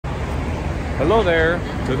Hello there!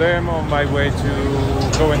 Today I'm on my way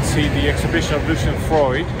to go and see the exhibition of Lucian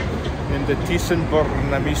Freud in the Thyssen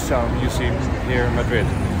Bornemisza museum here in Madrid.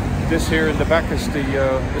 This here in the back is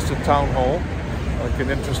the town hall, like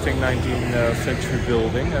an interesting 19th century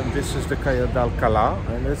building, and this is the Calle d'Alcalá,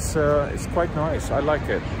 and it's quite nice. I like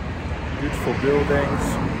it. Beautiful buildings,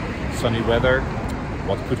 sunny weather.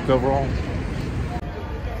 What could go wrong?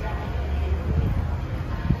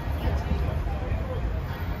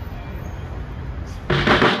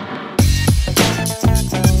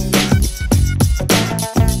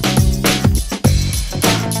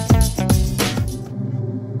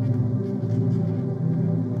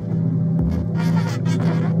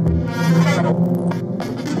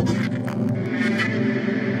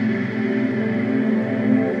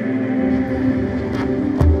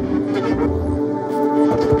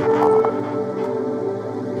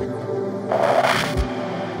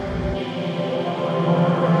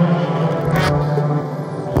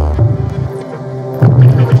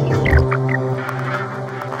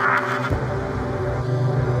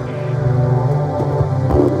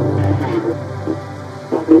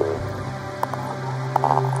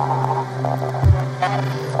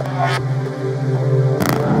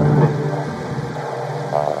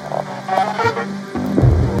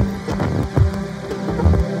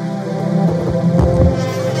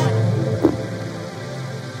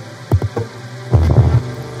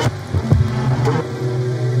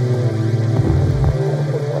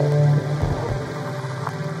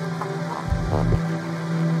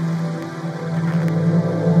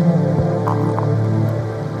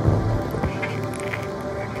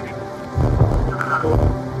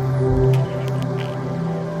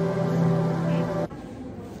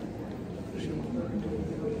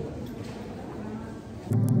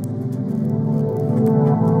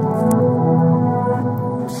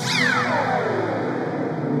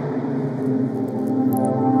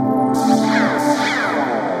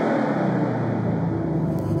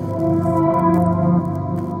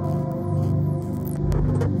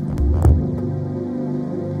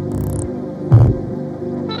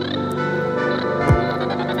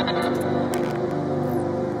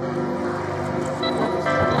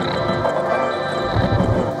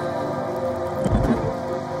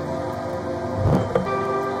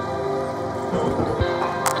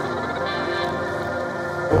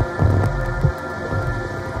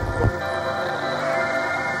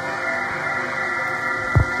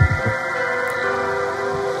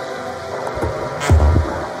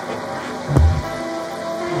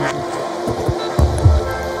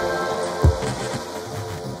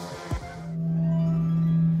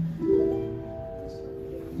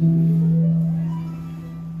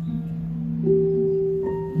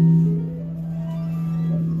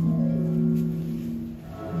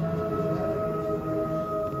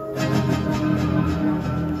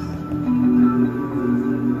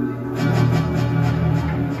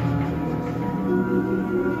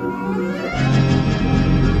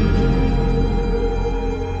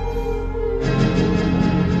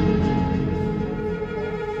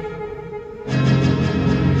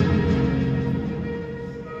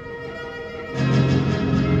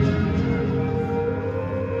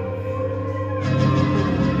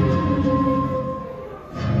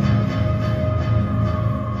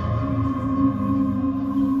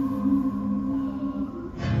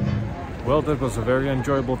 Well, that was a very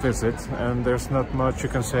enjoyable visit, and there's not much you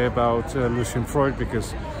can say about Lucian Freud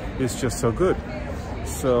because he's just so good.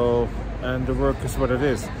 So, and the work is what it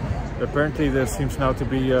is. Apparently there seems now to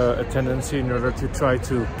be a tendency in order to try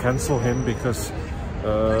to cancel him because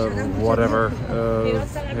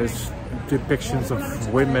his depictions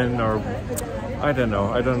of women, or I don't know,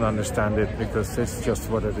 I don't understand it because it's just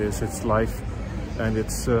what it is. It's life, and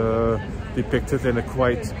it's depicted in a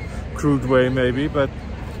quite crude way maybe, but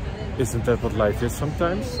isn't that what life is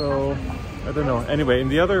sometimes? So I don't know. Anyway, in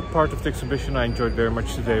the other part of the exhibition I enjoyed very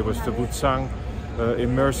much today was the Wutzang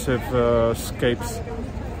immersive scapes.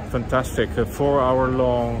 Fantastic, a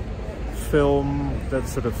 4-hour-long film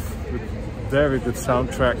that's sort of very good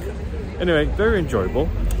soundtrack. Anyway, very enjoyable.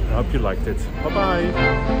 I hope you liked it. Bye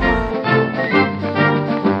bye.